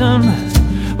bust them.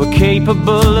 We're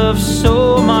capable of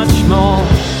so much more.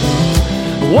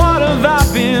 What have I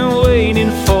been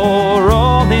waiting for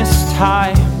all this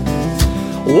time?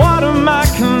 What am I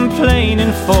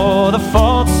complaining for? The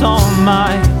fault's all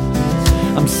mine.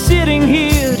 I'm sitting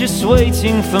here just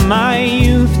waiting for my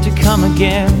youth to come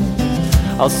again.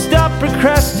 I'll stop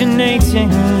procrastinating,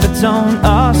 but don't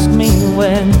ask me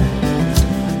when.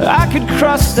 I could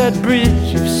cross that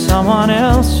bridge if someone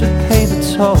else would pay the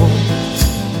toll.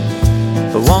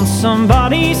 But won't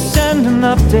somebody send an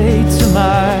update to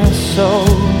my soul?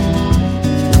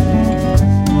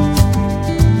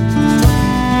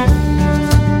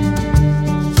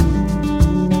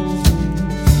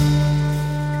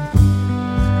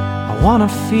 I wanna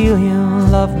feel you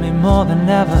love me more than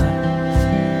ever.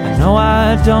 I know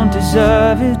I don't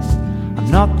deserve it. I'm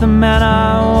not the man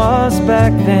I was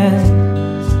back then.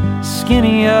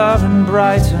 Skinnier and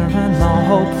brighter and more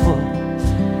hopeful.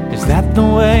 Is that the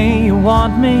way you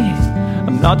want me?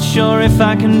 I'm not sure if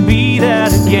I can be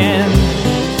that again.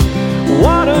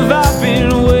 What have I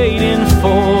been waiting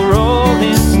for all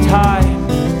this time?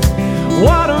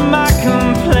 What am I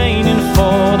complaining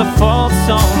for? The fault's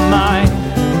all mine.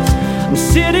 I'm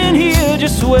sitting here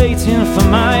just waiting for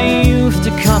my youth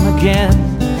to come again.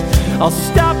 I'll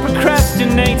stop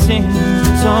procrastinating,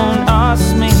 don't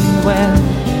ask me when.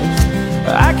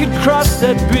 I could cross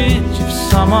that bridge if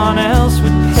someone else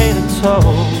would pay the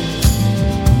toll.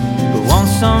 But won't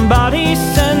somebody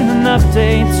send an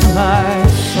update to my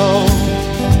soul?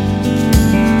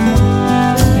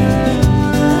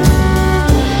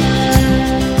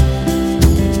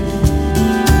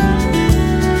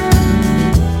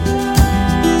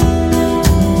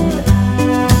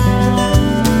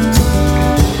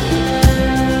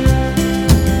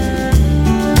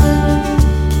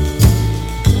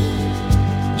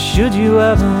 Should you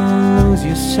ever lose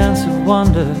your sense of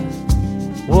wonder,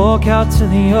 walk out to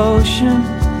the ocean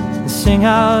and sing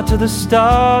out to the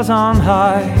stars on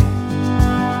high.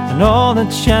 And all the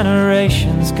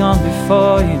generations gone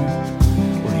before you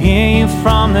will hear you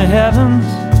from the heavens.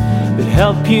 It'd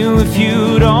help you if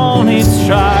you'd only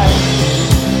try.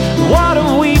 What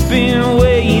have we been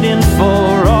waiting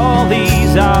for all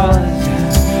these hours?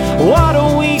 What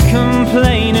are we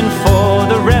complaining for?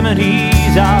 The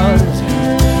remedy's ours.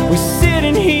 We're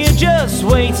sitting here just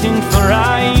waiting for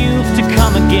our youth to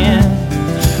come again.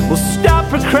 We'll stop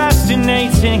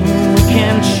procrastinating, we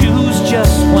can choose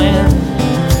just when.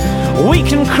 We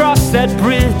can cross that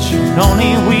bridge, and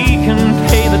only we can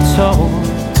pay the toll.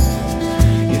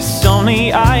 Yes,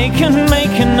 only I can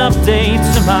make an update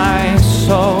to my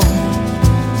soul.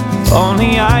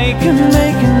 Only I can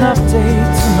make an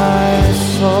update to my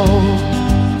soul.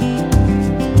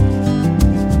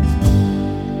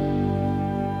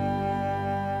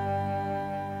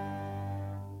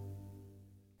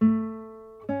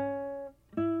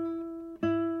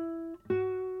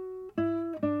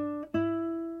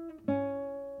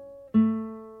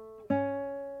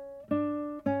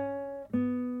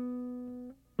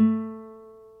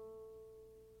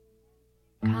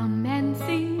 Come and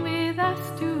sing with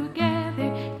us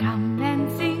together. Come and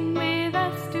sing with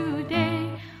us today.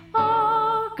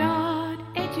 Oh God,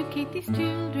 educate these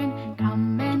children.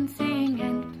 Come and sing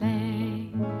and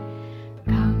play.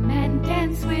 Come and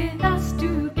dance with us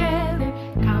together.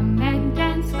 Come and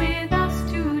dance with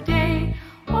us today.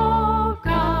 Oh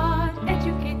God,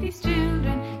 educate these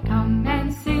children. Come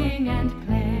and sing and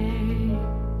play.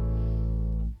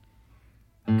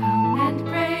 Come and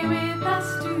pray with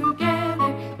us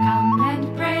together. Come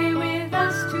and pray with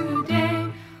us today.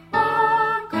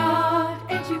 Oh God,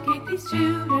 educate these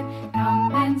children.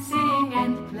 Come and sing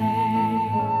and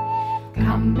play.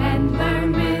 Come and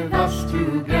learn with us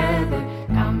together.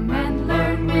 Come and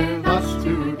learn with us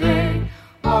today.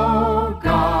 Oh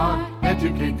God,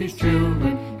 educate these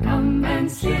children. Come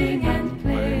and sing and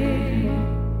play.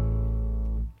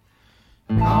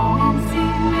 Come and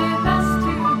sing with us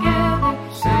together.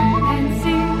 Come and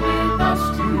sing with us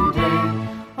today.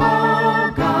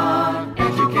 Oh God,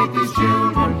 educate these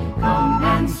children. Come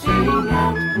and sing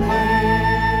and play.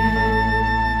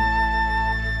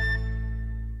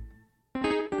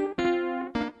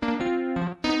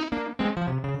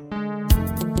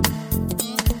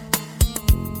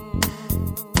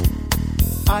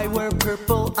 I wear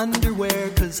purple underwear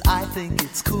 'cause I think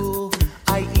it's cool.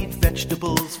 I eat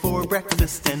vegetables for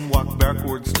breakfast and walk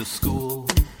backwards to school.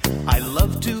 I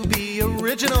love to be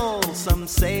original, some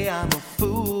say I'm a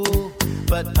fool,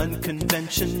 but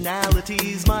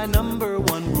unconventionality's my number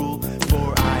one rule.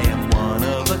 For I am one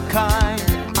of a kind,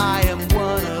 I am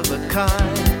one of a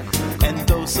kind. And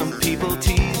though some people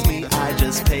tease me, I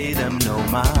just pay them no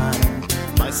mind.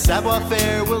 My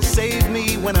savoir-faire will save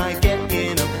me when I get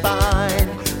in a bind,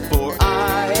 for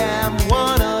I am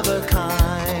one of a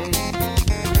kind.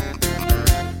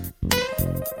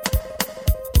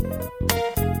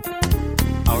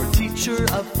 Our teacher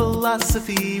of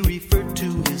philosophy referred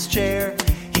to his chair.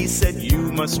 He said,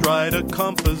 "You must write a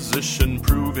composition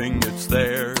proving it's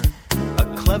there." A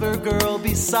clever girl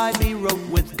beside me wrote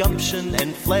with gumption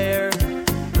and flair.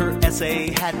 Her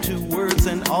essay had 2 words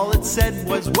and all it said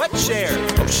was, "What share?"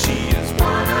 Oh, she is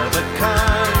one of a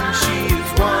kind, she is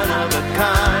one of a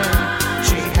kind.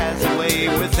 She has a way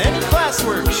with any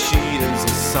classwork she is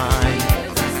assigned.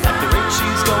 At the rate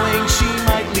she's going, she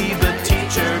might leave the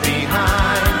teacher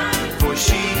behind, for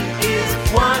she is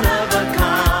one of a kind.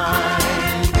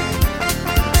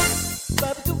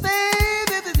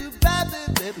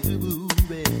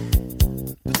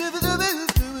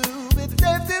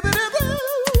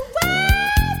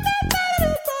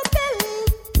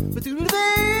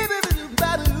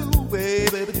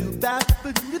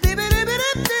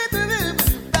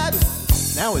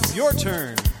 Now it's your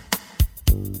turn.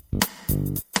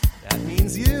 That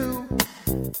means you.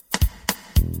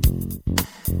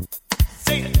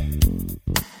 Say it.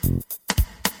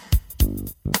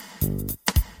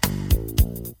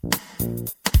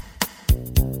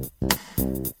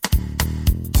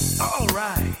 All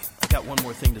right. I got one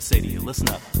more thing to say to you. Listen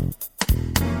up.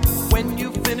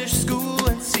 finish school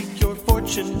and seek your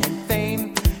fortune and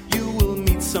fame, you will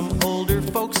meet some older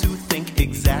folks who think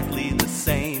exactly the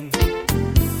same.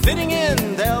 Fitting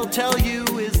in, they'll tell you,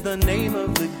 is the name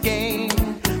of the game.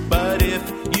 But if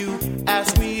you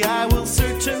ask me, I will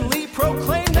certainly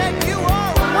proclaim that you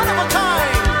are one of a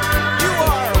kind. You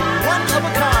are one of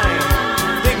a kind.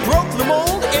 They broke the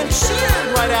mold and cheered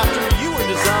right after you were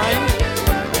designed.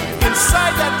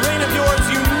 Inside that brain of yours,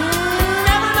 you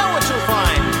never know what you'll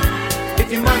find. If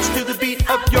you march to the beat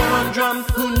of your own drum,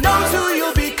 who knows who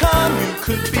you'll become? You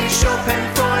could be Chopin,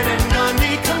 Freud, and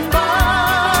Gandhi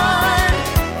combined.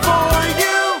 For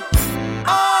you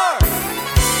are.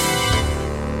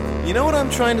 You know what I'm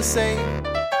trying to say?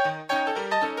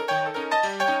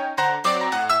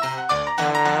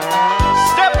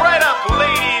 Step right up,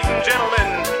 ladies and gentlemen.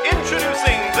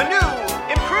 Introducing the new,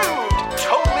 improved,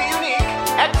 totally unique,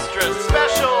 extra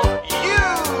special you.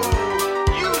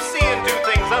 You see and do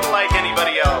things unlike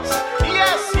anybody else.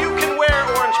 Yes, you can wear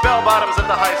orange bell-bottoms at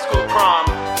the high school prom.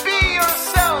 Be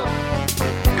yourself.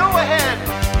 Go ahead.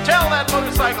 Tell that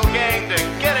motorcycle gang to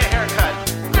get a haircut.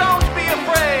 Don't be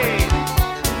afraid.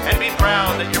 And be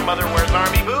proud that your mother wears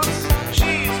army boots.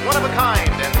 She's one of a kind,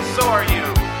 and so are you.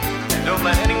 And don't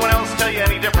let anyone else tell you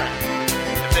any different.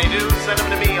 If they do, send them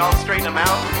to me. I'll straighten them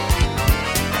out.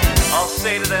 I'll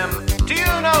say to them, do you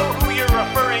know who you're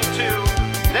referring to?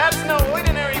 That's no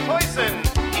ordinary poison.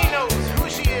 He knows who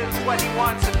she is, what he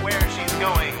wants, and where she's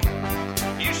going.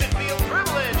 You should feel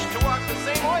privileged to walk the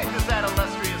same way as that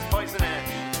illustrious poison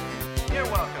edge. You're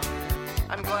welcome.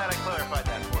 I'm glad I clarified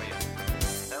that for you.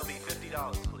 That'll be $50,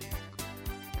 please.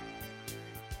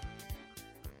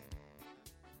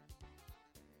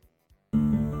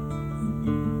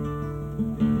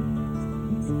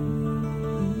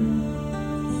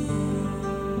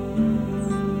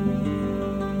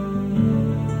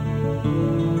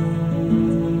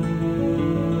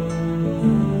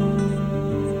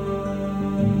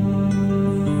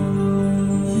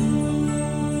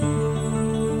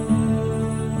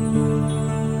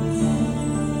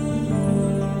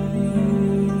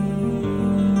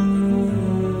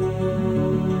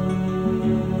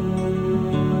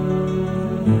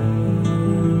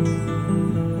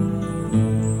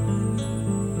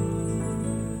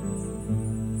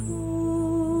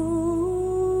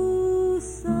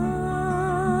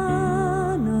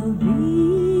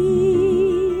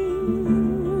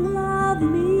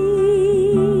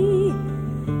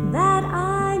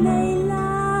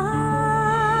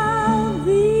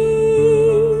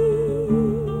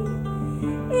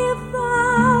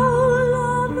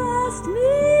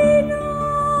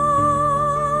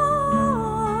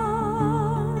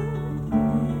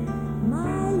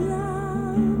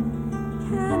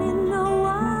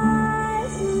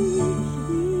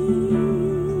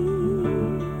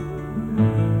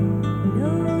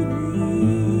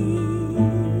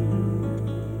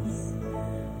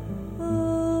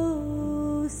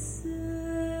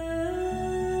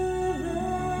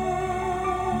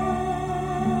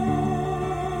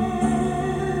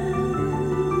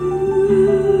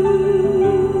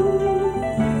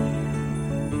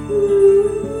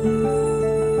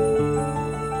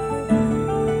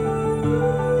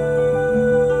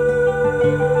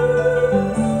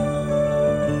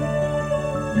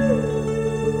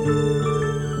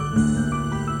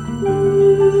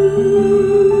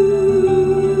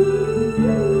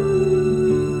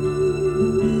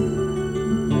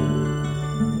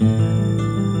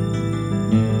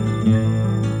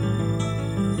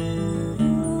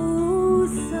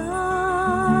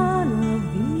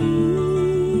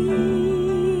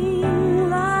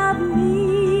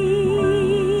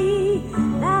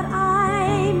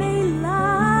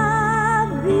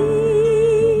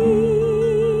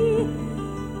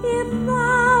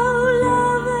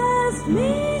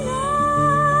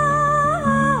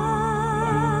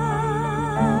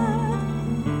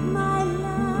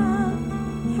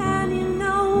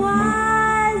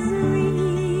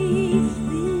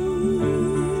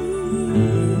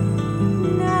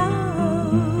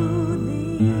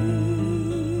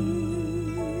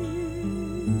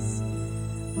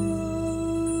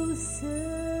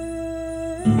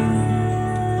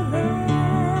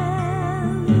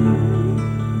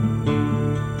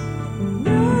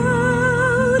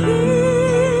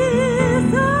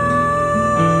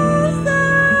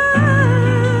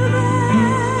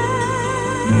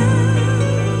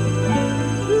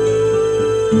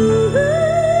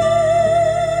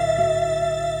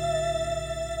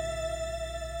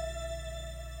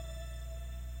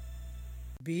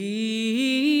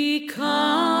 Be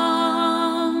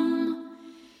calm,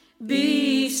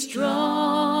 be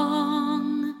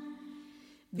strong,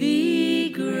 be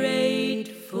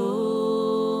grateful.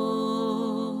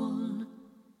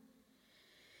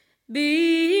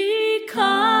 Be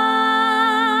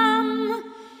calm,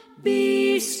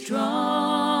 be strong,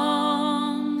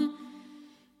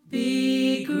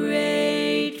 be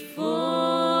grateful.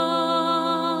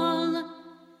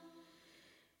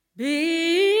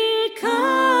 Be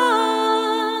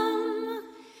calm,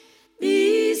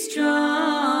 be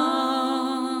strong,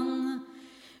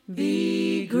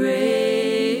 be grateful,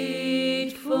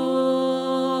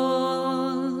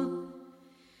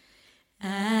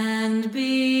 and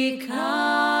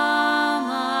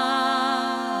become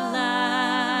a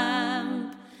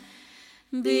lamp,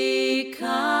 become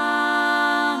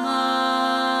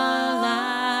a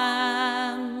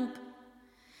lamp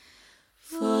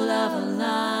full of light.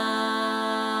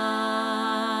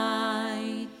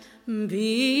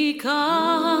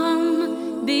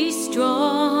 Become, be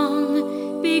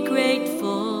strong, be grateful.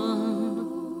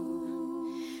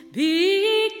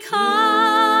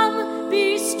 Become,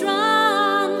 be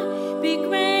strong, be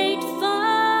grateful.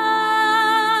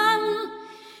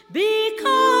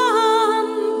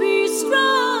 Become, be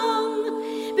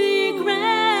strong, be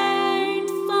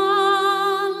grateful,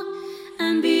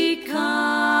 and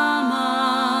become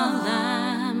a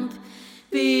lamp,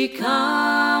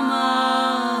 become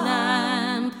a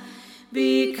lamp,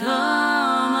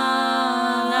 become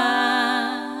a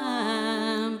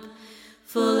lamp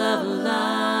full of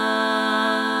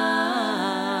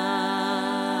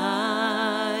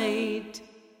light.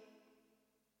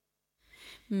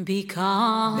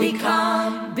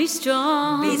 Become, be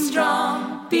strong,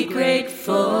 be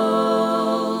grateful.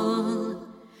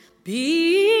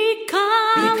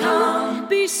 Become,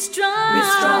 be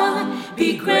strong,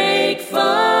 be grateful.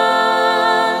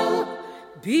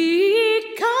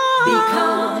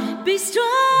 Become, be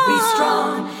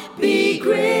strong, be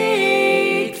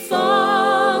grateful,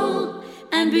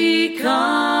 and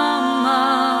become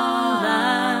a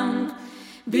lamp,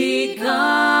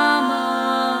 become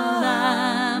a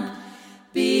lamp,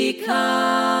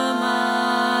 become a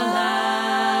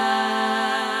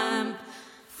lamp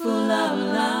full of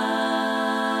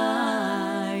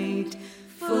light,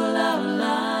 full of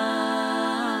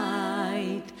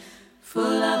light,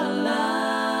 full of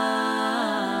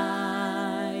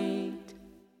light,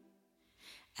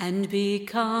 and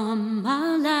become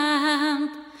a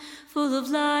lamp full of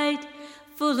light,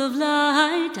 full of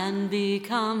light, and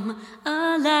become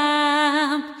a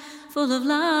lamp full of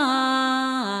light,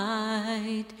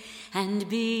 and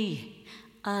be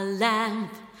a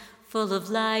lamp full of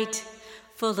light,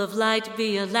 full of light,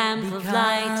 be a lamp of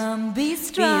light, Be be a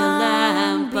strong,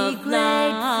 lamp be of grateful.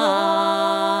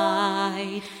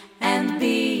 light, and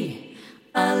be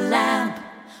a lamp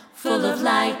full of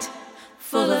light,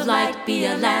 full of light, be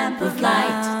a lamp of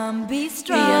light, Be be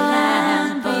strong, a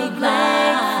lamp be of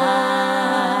grateful.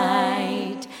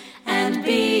 light, and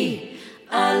be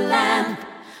a lamp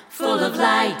full of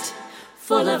light,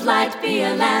 full of light, be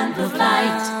a lamp of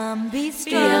light, Be be a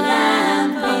strong,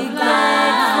 lamp be of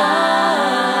grateful.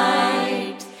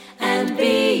 light, and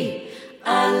be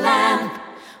a lamp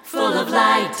full of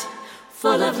light,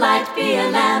 full of light, be a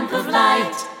lamp of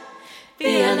light,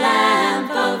 be a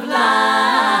lamp of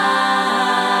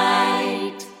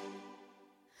light,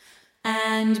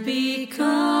 and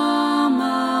become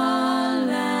a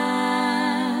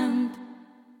lamp,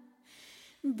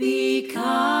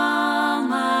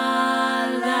 become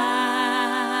a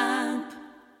lamp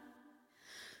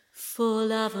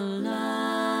full of light,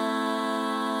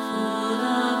 full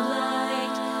of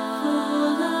light,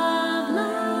 full of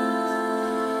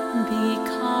light.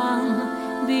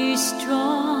 Become, be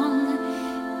strong,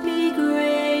 be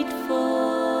grateful.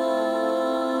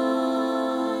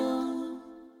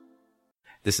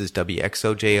 This is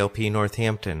WXOJLP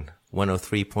Northampton,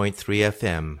 103.3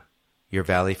 FM, your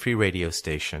Valley Free Radio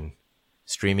station,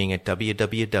 streaming at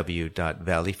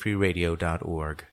www.valleyfreeradio.org.